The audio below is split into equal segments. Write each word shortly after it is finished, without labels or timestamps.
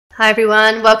Hi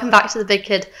everyone, welcome back to the Big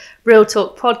Kid Real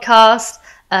Talk podcast.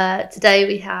 Today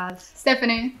we have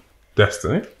Stephanie,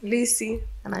 Destiny, Lucy,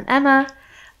 and I'm Emma.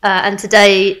 And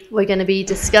today we're going to be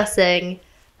discussing,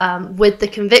 with the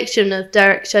conviction of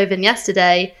Derek Chauvin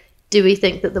yesterday, do we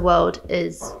think that the world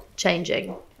is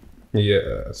changing?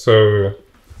 Yeah, so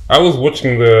I was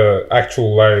watching the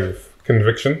actual live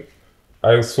conviction.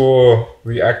 I saw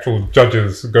the actual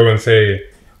judges go and say,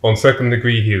 on second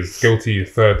degree, he is guilty,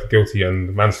 third guilty,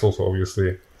 and manslaughter,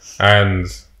 obviously. And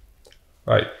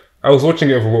like, I was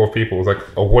watching it with a lot of people. It was like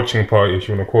a watching party, if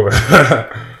you want to call it.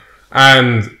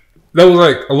 And there was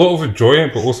like a lot of joy,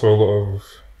 but also a lot of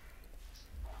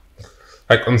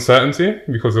like uncertainty,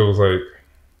 because it was like,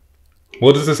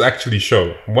 what does this actually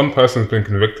show? One person's been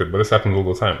convicted, but this happens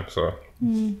all the time. So,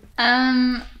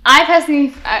 I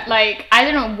personally I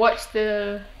didn't watch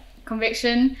the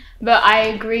conviction, but I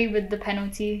agree with the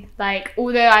penalty. Like,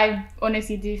 although I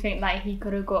honestly do think like he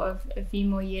could have got a few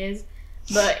more years,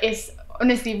 but it's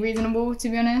honestly reasonable, to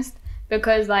be honest,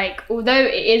 because like although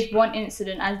it is one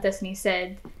incident, as Destiny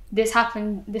said, this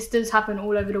does happen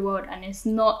all over the world, and it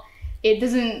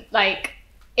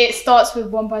starts with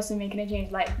one person making a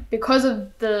change. Like, because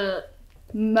of the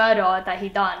murder that he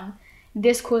done,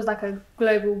 this caused like a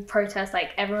global protest.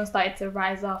 Like, everyone started to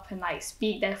rise up and like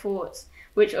speak their thoughts,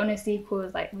 which honestly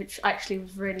which actually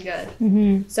was really good.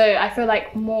 Mm-hmm. So I feel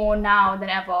like more now than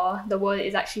ever, the world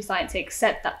is actually starting to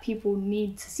accept that people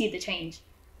need to see the change.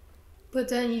 But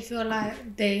then you feel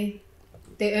like they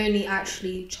only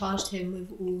actually charged him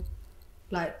with all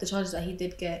like the charges that he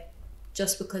did get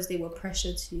just because they were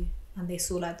pressured to, and they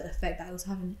saw like the effect that it was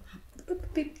having.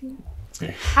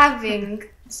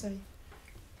 Sorry.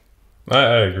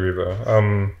 I agree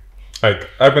though. Like,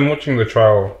 I've been watching the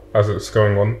trial as it's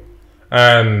going on,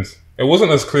 and it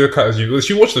wasn't as clear cut as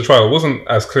you watched the trial. It wasn't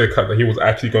as clear cut that he was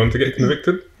actually going to get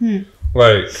convicted.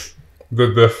 Like,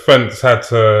 the defense had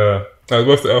to,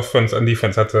 both the offense and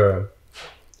defense had to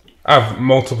have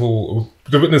the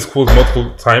witness called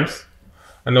multiple times,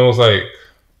 and it was like,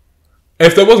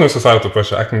 if there was no societal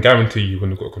pressure, I can guarantee you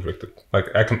wouldn't have got convicted. Like,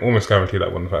 I can almost guarantee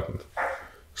that wouldn't have happened.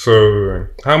 So,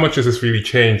 how much is this really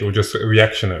change or just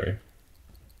reactionary?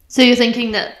 So you're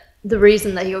thinking that the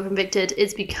reason that he got convicted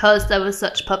is because there was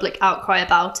such public outcry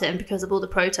about it and because of all the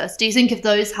protests. Do you think if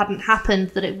those hadn't happened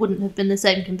that it wouldn't have been the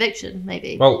same conviction,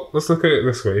 maybe? Well, let's look at it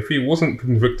this way. If he wasn't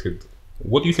convicted,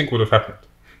 what do you think would have happened?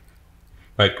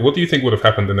 Like, what do you think would have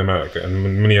happened in America and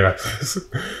in Minneapolis?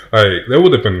 Like, there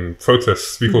would have been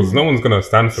protests because no one's going to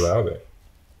stand for that, are they?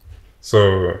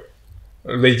 So,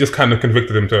 they just kind of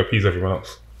convicted him to appease everyone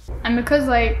else. And because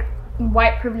like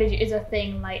white privilege is a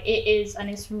thing, like it is, and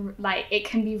it's like it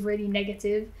can be really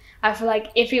negative. I feel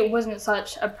like if it wasn't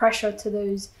such a pressure to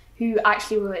those who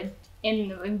actually were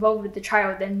involved with the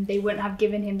trial, then they wouldn't have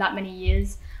given him that many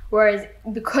years. Whereas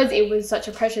because it was such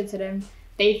a pressure to them,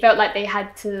 they felt like they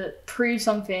had to prove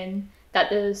something, that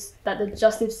the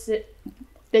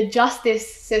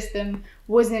justice system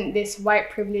wasn't this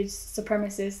white privilege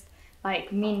supremacist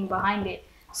like meaning behind it.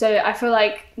 So I feel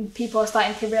like people are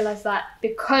starting to realize that,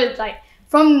 because like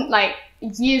from like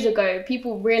years ago,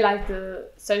 people realized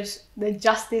the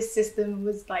justice system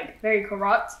was like very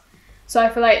corrupt. So I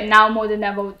feel like now more than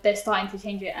ever, they're starting to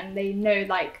change it, and they know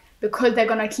like because they're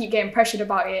gonna keep getting pressured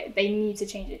about it, they need to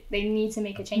change it. They need to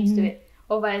make a change to it.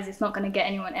 Otherwise, it's not gonna get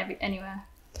anyone anywhere.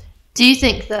 Do you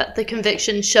think that the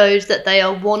conviction shows that they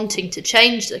are wanting to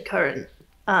change the current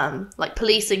like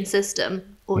policing system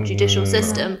or judicial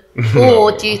system,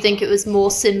 or do you think it was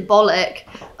more symbolic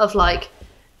of like,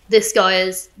 this guy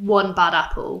is one bad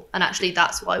apple and actually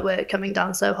that's why we're coming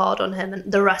down so hard on him, and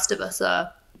the rest of us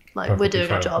are like, Perfectly we're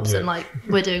doing our fine, jobs, yeah. and like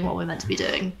we're doing what we're meant to be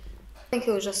doing? I think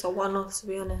it was just a one-off, to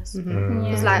be honest. Yeah.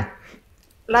 It's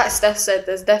like Steph said,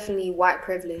 there's definitely white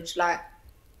privilege. Like,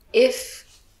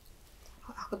 if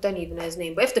I don't even know his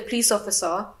name, but if the police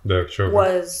officer Derek Chauvin.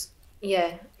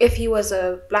 if he was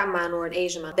a black man or an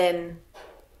Asian man, then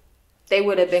they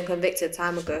would have been convicted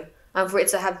time ago. And for it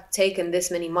to have taken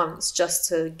this many months just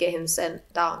to get him sent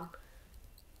down,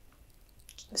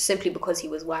 simply because he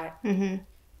was white,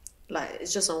 like,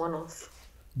 it's just a one-off.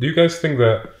 Do you guys think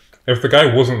that if the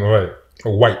guy wasn't white,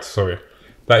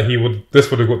 that this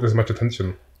would have got this much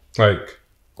attention? Like,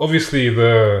 obviously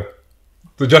the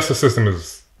justice system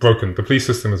is broken. The police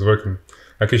system is broken.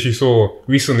 Like, as you saw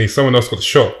recently, someone else got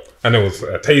shot, and it was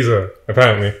a taser,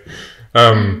 apparently.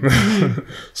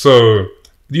 So,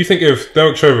 do you think if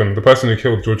Derek Chauvin, the person who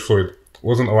killed George Floyd,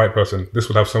 wasn't a white person, this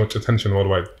would have so much attention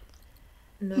worldwide?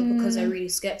 No, because they're really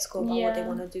skeptical about what they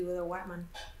want to do with a white man.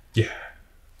 Yeah.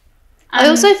 I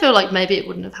also feel like maybe it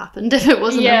wouldn't have happened if it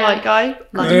wasn't a white guy.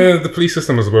 Like, the police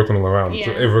system is broken all around,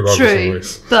 regardless of true,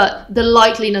 race. but the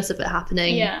likeliness of it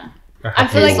happening. Yeah. I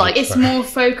feel like it's more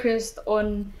focused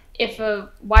on if a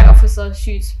white officer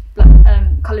shoots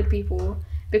coloured people,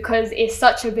 because it's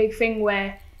such a big thing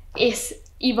where it's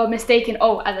either mistaken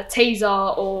as a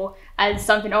taser or as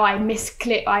something. I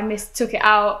mistook it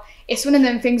out. It's one of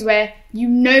them things where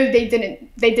they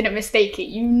didn't mistake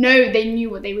it. They knew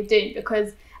what they were doing,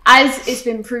 because as it's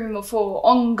been proven before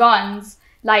on guns,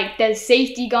 like there's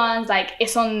safety guns, like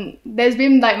there's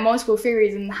been like multiple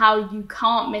theories on how you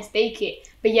can't mistake it,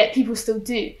 but yet people still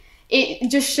do.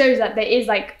 It just shows that there is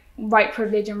like white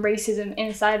privilege and racism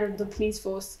inside of the police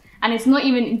force, and it's not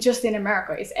even just in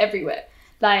America, it's everywhere.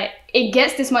 Like, it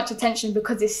gets this much attention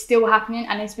because it's still happening,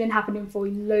 and it's been happening for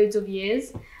loads of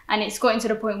years, and it's gotten to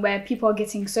the point where people are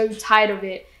getting so tired of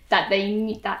it that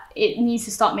it needs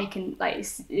to start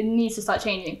it needs to start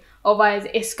changing. Otherwise,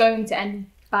 it's going to end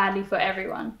badly for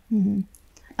everyone. Mm-hmm.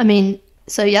 I mean,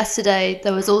 so yesterday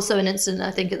there was also an incident,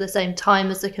 I think at the same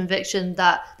time as the conviction,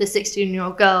 that the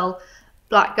 16-year-old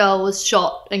black girl was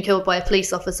shot and killed by a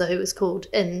police officer who was called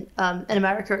in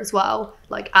America as well,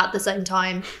 like at the same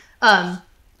time.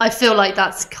 I feel like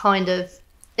that's kind of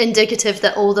indicative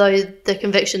that although the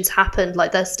convictions happened,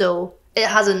 like it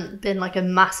hasn't been like a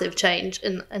massive change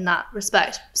in that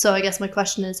respect. So I guess my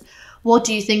question is, what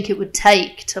do you think it would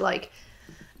take to like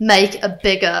make a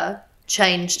bigger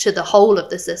change to the whole of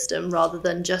the system rather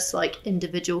than just like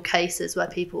individual cases where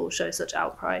people show such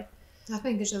outcry? I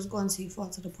think it's just gone too far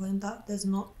to the point that there's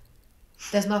nothing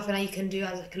that you can do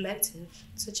as a collective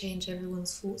to change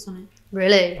everyone's thoughts on it.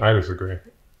 Really? I disagree.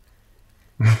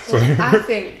 I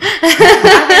think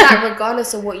that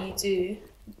regardless of what you do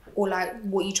or like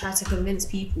what you try to convince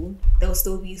people, there'll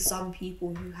still be some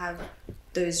people who have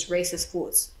those racist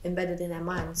thoughts embedded in their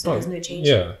minds. So there's no change.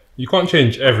 Yeah, you can't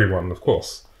change everyone, of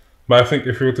course. But I think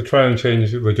if you were to try and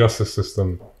change the justice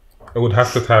system, it would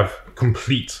have to have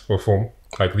complete reform.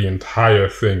 Like the entire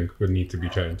thing would need to be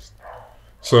changed.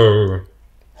 So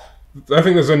I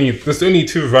think there's only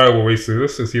two viable ways to do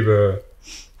this. It's either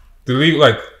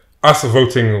us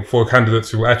voting for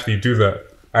candidates who will actually do that,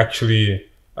 actually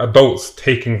adults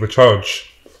taking the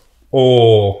charge,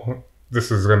 or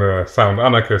this is gonna sound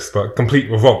anarchist, but complete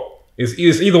revolt. Is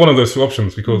either one of those two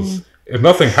options, because if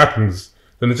nothing happens,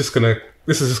 then this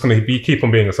is just gonna keep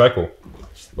on being a cycle.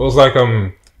 It was like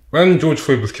when George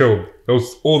Floyd was killed, there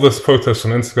was all this protests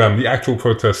on Instagram, the actual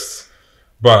protests,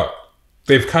 but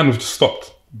they've kind of just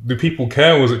stopped. Do people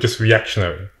care, or is it just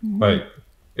reactionary? Like,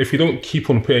 if you don't keep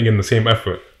on putting in the same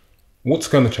effort, what's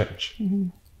going to change?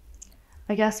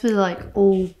 I guess with like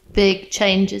all big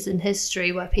changes in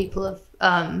history where people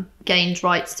have gained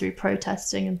rights through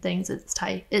protesting and things,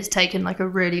 it's taken like a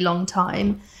really long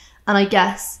time. And I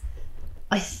guess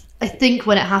I think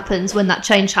when that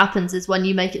change happens is when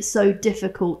you make it so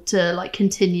difficult to like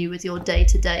continue with your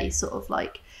day-to-day sort of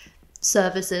like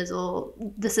services or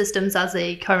the systems as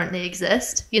they currently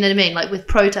exist. You know what I mean? Like with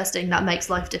protesting, that makes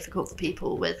life difficult for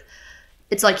people.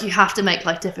 It's like you have to make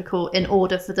life difficult in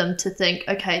order for them to think,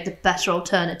 okay, the better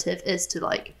alternative is to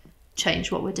like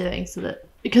change what we're doing,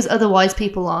 because otherwise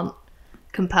people aren't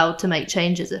compelled to make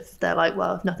changes if they're like,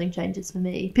 well, if nothing changes for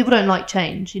me. People don't like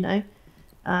change, you know?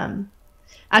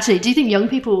 Actually, do you think young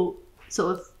people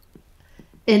sort of,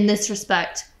 in this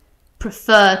respect,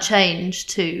 prefer change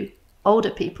to older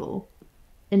people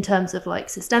in terms of like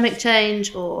systemic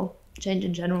change or change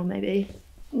in general, maybe?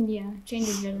 Yeah, change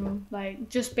in general. Like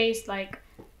just based on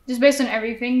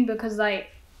everything, because like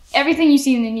everything you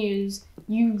see in the news,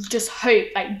 you just hope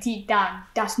like deep down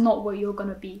that's not what you're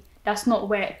gonna be. That's not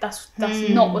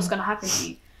not what's gonna happen to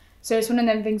you. So it's one of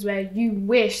them things where you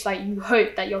wish, like you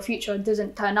hope that your future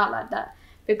doesn't turn out like that.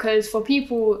 Because for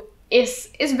people, it's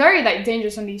very like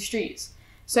dangerous on these streets.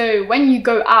 So when you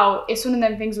go out, it's one of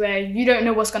them things where you don't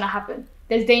know what's gonna happen.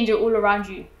 There's danger all around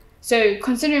you. So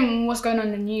considering what's going on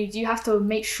in the news, you have to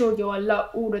make sure you're alert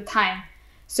all the time.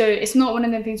 So it's not one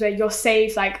of them things where you're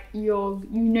safe, like you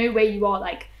know where you are.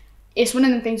 Like it's one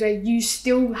of them things where you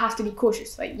still have to be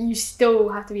cautious. Like you still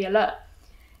have to be alert.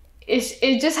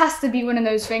 It just has to be one of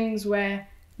those things where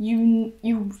you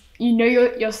know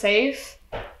you're safe,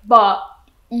 but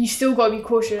you still got to be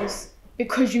cautious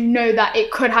because you know that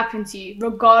it could happen to you,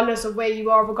 regardless of where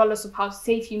you are, regardless of how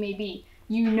safe you may be.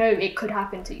 You know it could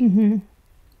happen to you. Mm-hmm.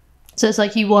 So it's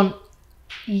like you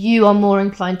are more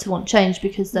inclined to want change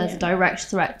because there's a direct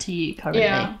threat to you currently.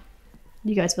 Yeah.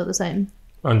 You guys feel the same?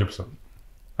 100%.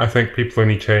 I think people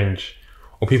only change,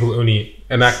 or people only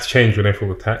enact change when they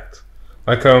feel attacked.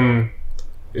 Like, I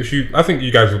think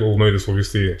you guys would all know this,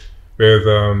 obviously, with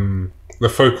the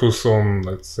focus on,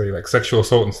 let's say, like sexual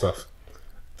assault and stuff.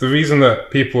 The reason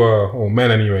that people are, or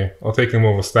men anyway, are taking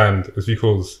more of a stand is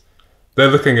because they're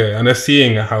looking at it and they're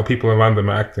seeing how people around them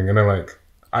are acting, and they're like,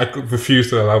 I could refuse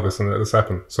to allow this and let this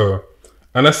happen. So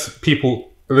unless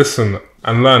people listen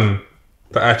and learn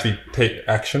to actually take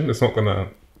action, it's not gonna,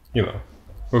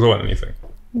 result in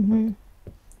anything.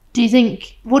 Do you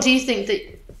think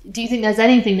there's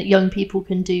anything that young people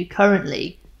can do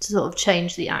currently to sort of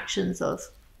change the actions of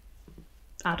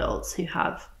adults who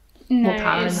have more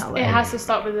power in that way? It has to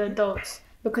start with the adults,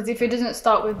 because if it doesn't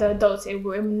start with the adults, it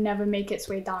will never make its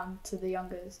way down to the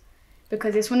youngers.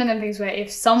 Because it's one of them things where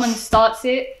if someone starts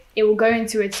it, it will go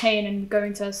into a chain and go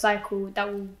into a cycle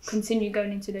that will continue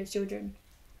going into those children.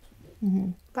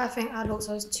 But I think adults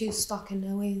are too stuck in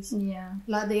their ways. Yeah.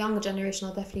 Like the younger generation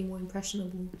are definitely more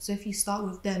impressionable. So if you start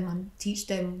with them and teach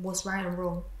them what's right and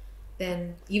wrong,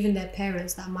 then even their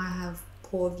parents that might have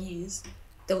poor views,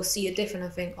 they'll see it different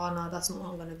and think, oh no, that's not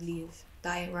what I'm gonna believe.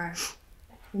 That ain't right.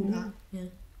 All that. Yeah.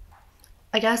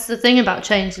 I guess the thing about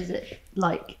change is it's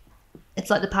like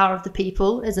the power of the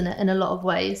people, isn't it? In a lot of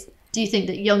ways. Do you think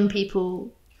that young people?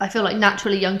 I feel like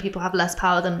naturally young people have less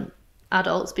power than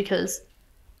adults because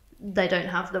they don't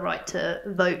have the right to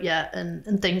vote yet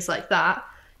and things like that.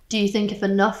 Do you think if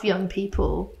enough young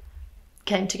people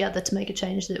came together to make a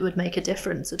change that it would make a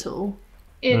difference at all?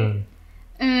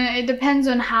 It depends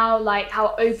on how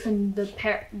open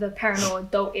the parent or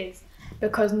adult is,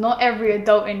 because not every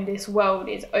adult in this world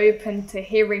is open to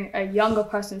hearing a younger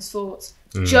person's thoughts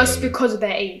just because of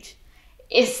their age.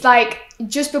 It's like,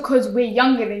 just because we're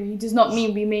younger than you does not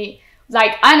mean we may.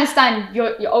 Like, I understand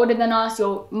you're older than us,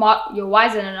 you're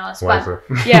wiser than us. Wiser.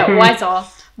 But, yeah, wiser.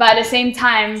 But at the same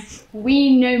time,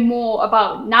 we know more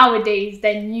about nowadays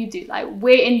than you do. Like,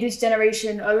 we're in this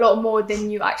generation a lot more than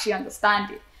you actually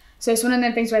understand it. So it's one of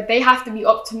them things where they have to be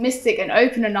optimistic and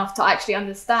open enough to actually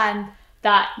understand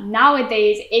that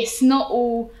nowadays it's not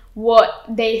all what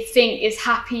they think is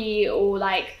happy or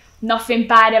like nothing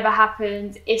bad ever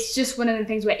happens. It's just one of the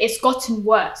things where it's gotten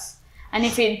worse. And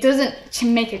if it doesn't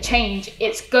make a change,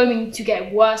 it's going to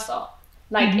get worse.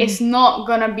 Like, it's not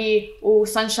going to be all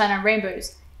sunshine and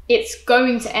rainbows. It's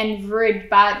going to end very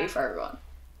badly for everyone.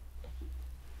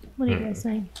 What are you guys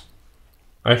saying?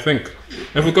 I think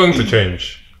if we're going to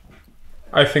change,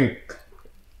 I think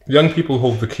young people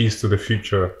hold the keys to the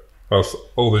future, whilst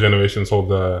older generations hold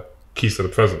the keys to the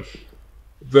present.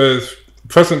 The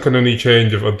present can only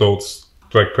change if adults,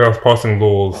 like, passing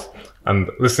laws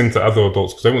and listening to other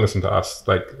adults, because they won't listen to us.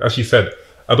 Like, as you said,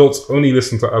 adults only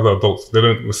listen to other adults. They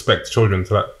don't respect children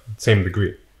to that same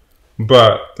degree.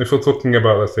 But if we're talking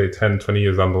about, let's say, 10, 20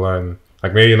 years down the line,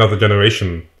 like maybe another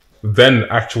generation, then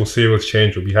actual serious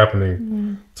change will be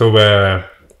happening to where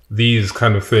these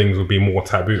kind of things will be more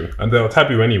taboo. And they're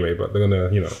taboo anyway, but they're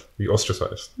going to, be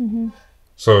ostracized.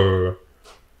 So,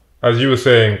 as you were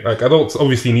saying, like, adults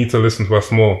obviously need to listen to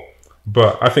us more,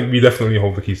 but I think we definitely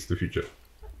hold the keys to the future.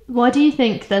 Why do you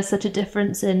think there's such a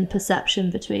difference in perception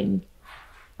between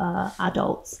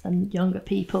adults and younger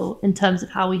people in terms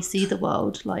of how we see the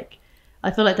world? Like,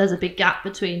 I feel like there's a big gap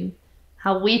between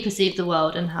how we perceive the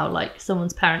world and how, like,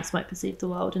 someone's parents might perceive the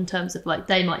world, in terms of, like,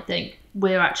 they might think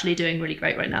we're actually doing really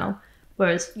great right now,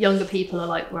 whereas younger people are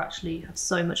like, we're actually have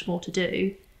so much more to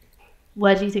do.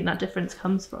 Where do you think that difference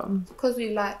comes from? Because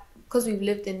we've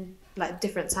lived in like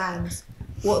different times.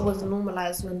 What was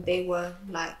normalized when they were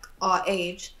like our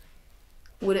age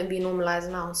wouldn't be normalized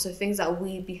now. So things that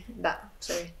we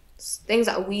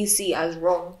see as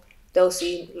wrong, they'll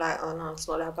see like, oh no, it's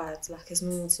not that bad. It's like, it's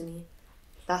normal to me.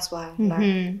 That's why,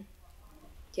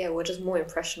 we're just more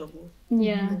impressionable.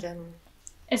 Yeah. In general.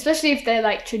 Especially if they're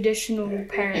like traditional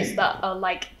parents that are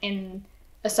like in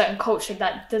a certain culture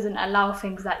that doesn't allow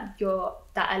things that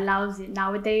allows it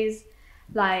nowadays.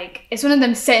 Like, it's one of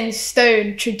them set in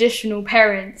stone traditional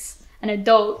parents and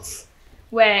adults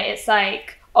where it's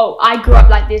like, oh, I grew up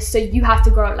like this, so you have to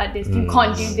grow up like this. You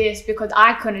can't do this because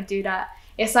I couldn't do that.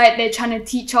 It's like they're trying to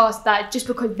teach us that just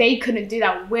because they couldn't do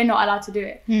that, we're not allowed to do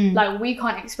it. Like, we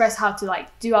can't express how to like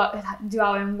do our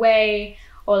own way,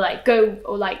 or like go,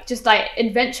 or like just like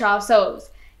adventure ourselves.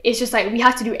 It's just like we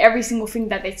have to do every single thing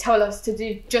that they tell us to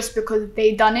do just because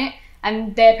they done it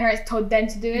and their parents told them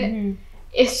to do it.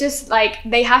 It's just like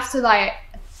they have to, like,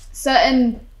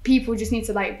 certain people just need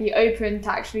to like be open to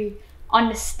actually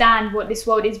understand what this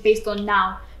world is based on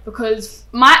now. Because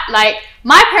my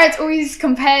parents always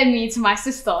compare me to my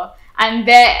sister and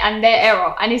their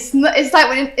era, and it's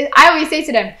like I always say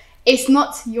to them, it's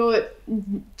not your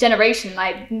generation.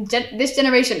 Like, this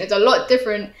generation is a lot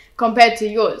different compared to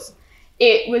yours.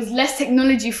 It was less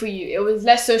technology for you. It was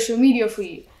less social media for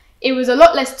you. it was a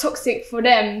lot less toxic for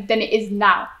them than it is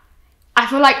now. I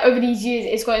feel like over these years,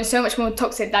 it's gotten so much more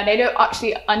toxic that they don't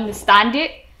actually understand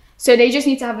it. So they just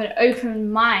need to have an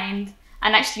open mind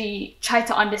and actually try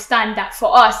to understand that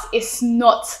for us, it's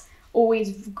not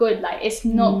always good. Like, it's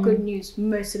not good news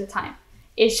most of the time.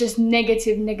 It's just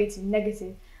negative.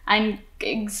 And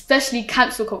especially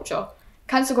cancel culture.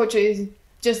 Cancel culture is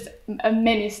just a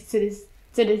menace to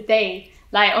this day.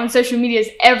 Like, on social media, it's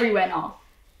everywhere now.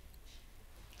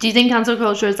 Do you think cancel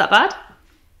culture is that bad?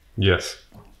 Yes.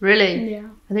 Really? Yeah.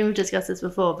 I think we've discussed this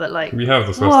before, but like, We have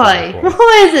discussed why? it before.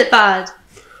 Why is it bad?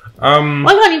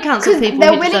 Why can't you cancel Because people?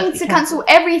 they're who deserve willing be to cancelled? cancel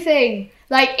everything.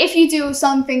 Like, if you do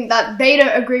something that they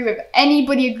don't agree with,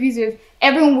 anybody agrees with,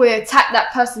 everyone will attack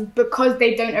that person because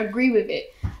they don't agree with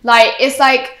it. Like, it's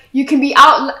like you can be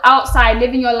outside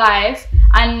living your life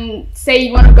and say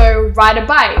you want to go ride a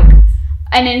bike,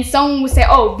 and then someone will say,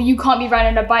 oh, but you can't be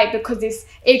riding a bike because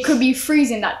it could be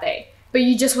freezing that day, but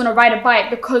you just want to ride a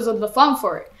bike because of the fun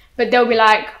for it. But they'll be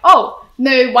like, oh,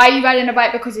 no, why are you riding a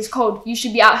bike? Because it's cold. You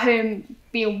should be at home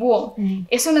being warm.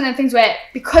 It's one of them things where,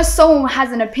 because someone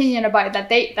has an opinion about it that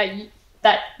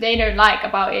they don't like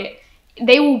about it,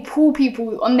 they will pull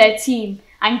people on their team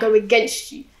and go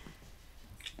against you.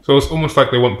 So it's almost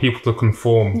like they want people to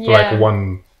conform to like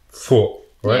one thought,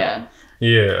 right? Yeah.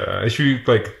 Yeah.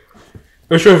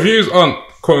 If your views aren't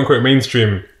quote unquote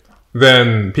mainstream,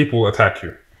 then people attack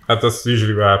you. That's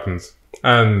usually what happens.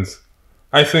 And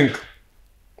I think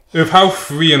with how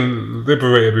free and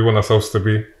liberated we want ourselves to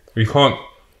be, we can't,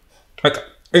 like,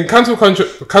 in cancel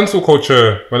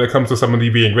culture, when it comes to somebody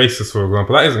being racist, for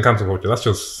example, that isn't cancel culture. That's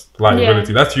just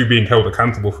liability. That's you being held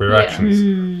accountable for your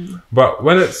actions. But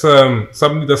when it's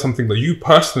somebody does something that you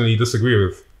personally disagree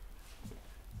with,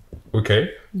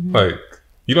 okay, like,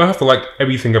 you don't have to like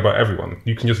everything about everyone.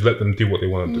 You can just let them do what they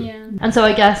want to do. Yeah. And so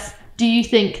I guess, do you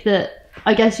think that,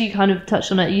 I guess you kind of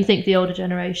touched on it, you think the older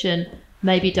generation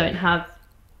maybe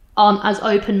aren't as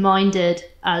open-minded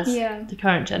as the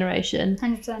current generation?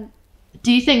 100%.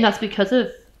 Do you think that's because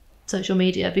of social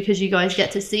media? Because you guys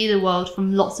get to see the world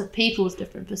from lots of people's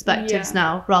different perspectives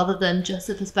now, rather than just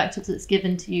the perspectives that's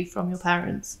given to you from your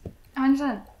parents?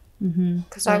 100%.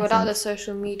 Because without the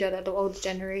social media that the older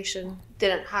generation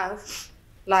didn't have,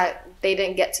 like, they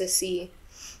didn't get to see.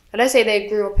 And let's say they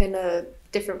grew up in a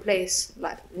different place,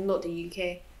 like not the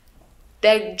UK.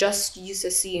 They're just used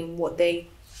to seeing what they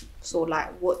saw,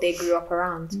 like what they grew up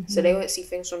around. So they won't see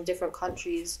things from different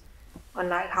countries and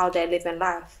like how they're living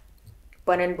life.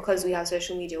 But then because we have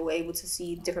social media, we're able to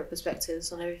see different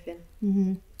perspectives on everything.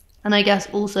 And I guess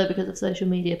also because of social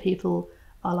media, people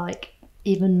are like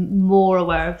even more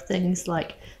aware of things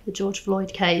like the George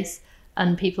Floyd case,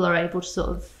 and people are able to sort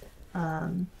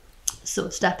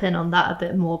of step in on that a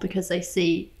bit more because they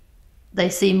see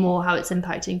more how it's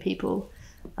impacting people.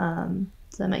 So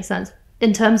that makes sense.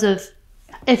 In terms of,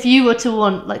 if you were to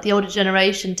want like the older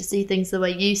generation to see things the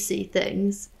way you see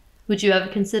things, would you ever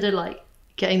consider like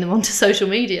getting them onto social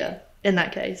media in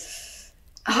that case?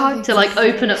 To like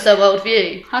open up their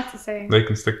worldview? Hard to say. They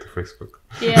can stick to Facebook.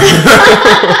 Yeah.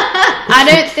 I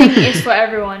don't think it's for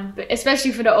everyone, but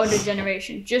especially for the older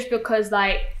generation, just because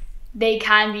like they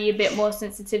can be a bit more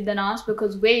sensitive than us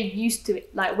because we're used to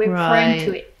it, like we're prone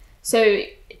to it. So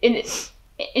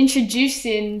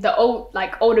introducing the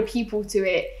older people to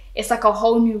it, it's like a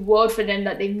whole new world for them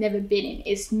that they've never been in.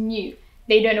 It's new.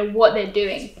 They don't know what they're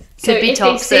doing. So Could be if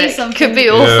toxic. they say something, Could be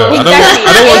awful. Yeah, Exactly.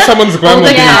 I don't want someone's grandma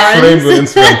being Yeah. flamed with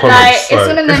Instagram like comments. it's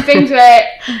one of them things where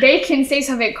they can say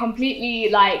something completely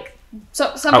like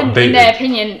something Outdated. in their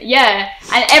opinion,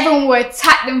 and everyone will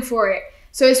attack them for it.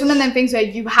 So it's one of them things where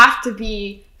you have to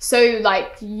be so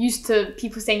like used to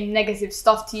people saying negative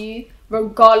stuff to you,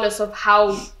 regardless of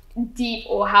how deep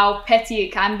or how petty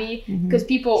it can be, because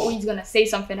people are always gonna say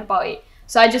something about it.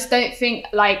 So I just don't think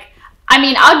like, I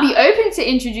mean, I'd be open to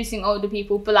introducing older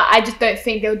people, but like I just don't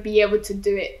think they would be able to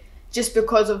do it just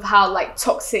because of how like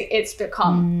toxic it's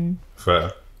become.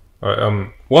 Fair. All right,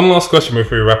 one last question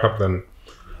before we wrap up then.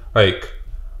 Like,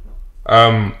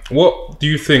 what do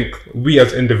you think we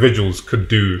as individuals could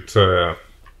do to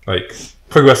like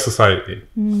progress society?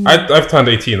 I've turned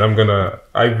 18. I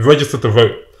registered to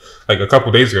vote like a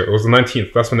couple days ago. It was the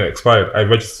 19th. That's when it expired. I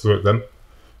registered to vote then.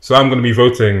 So I'm going to be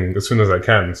voting as soon as I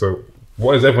can. So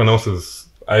what is everyone else's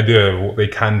idea of what they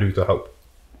can do to help?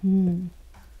 I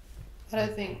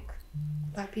don't think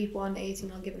like people under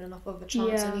 18 are given enough of a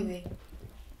chance anyway.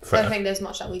 I Fair. don't think there's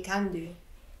much that we can do.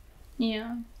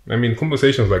 Yeah. I mean,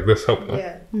 conversations like this help. No?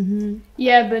 Yeah.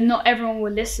 Yeah, but not everyone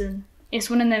will listen. It's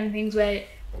one of them things where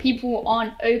people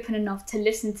aren't open enough to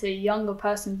listen to a younger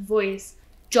person's voice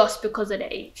just because of their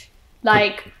age.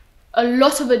 Like, a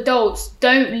lot of adults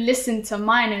don't listen to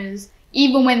minors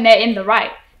even when they're in the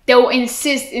right. They'll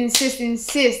insist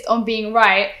on being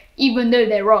right even though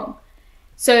they're wrong.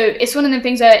 So it's one of the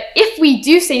things that if we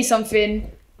do say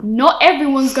something, not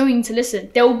everyone's going to listen.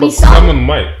 There will be But some. someone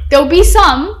might. There'll be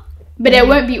some, but there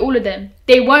won't be all of them.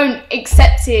 They won't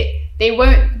accept it. They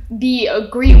won't be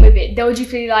agreeing with it. They'll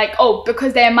just be like, oh,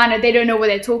 because they're a minor, they don't know what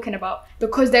they're talking about.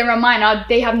 Because they're a minor,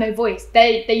 they have no voice.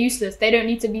 They're useless. They don't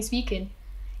need to be speaking.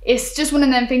 It's just one of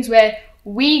them things where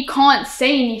we can't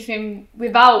say anything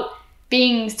without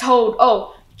being told,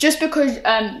 oh, just because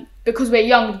we're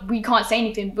young, we can't say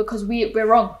anything because we're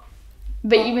wrong.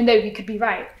 But even though we could be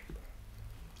right.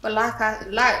 But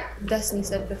like Destiny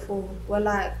said before, we're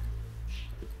like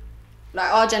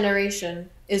our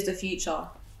generation is the future.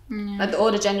 Like the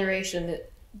older generation,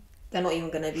 they're not even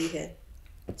gonna be here.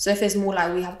 So if it's more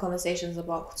like we have conversations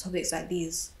about topics like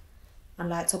these, and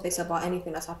like topics about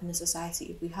anything that's happening in society,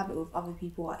 if we have it with other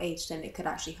people our age, then it could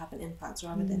actually have an impact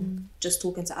rather than just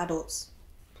talking to adults.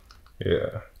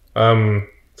 Yeah.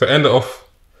 To end it off,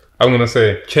 I'm going to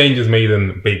say change is made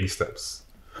in baby steps.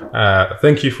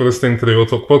 Thank you for listening to the Real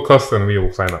Talk podcast, and we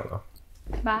will sign out now.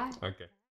 Bye. Okay.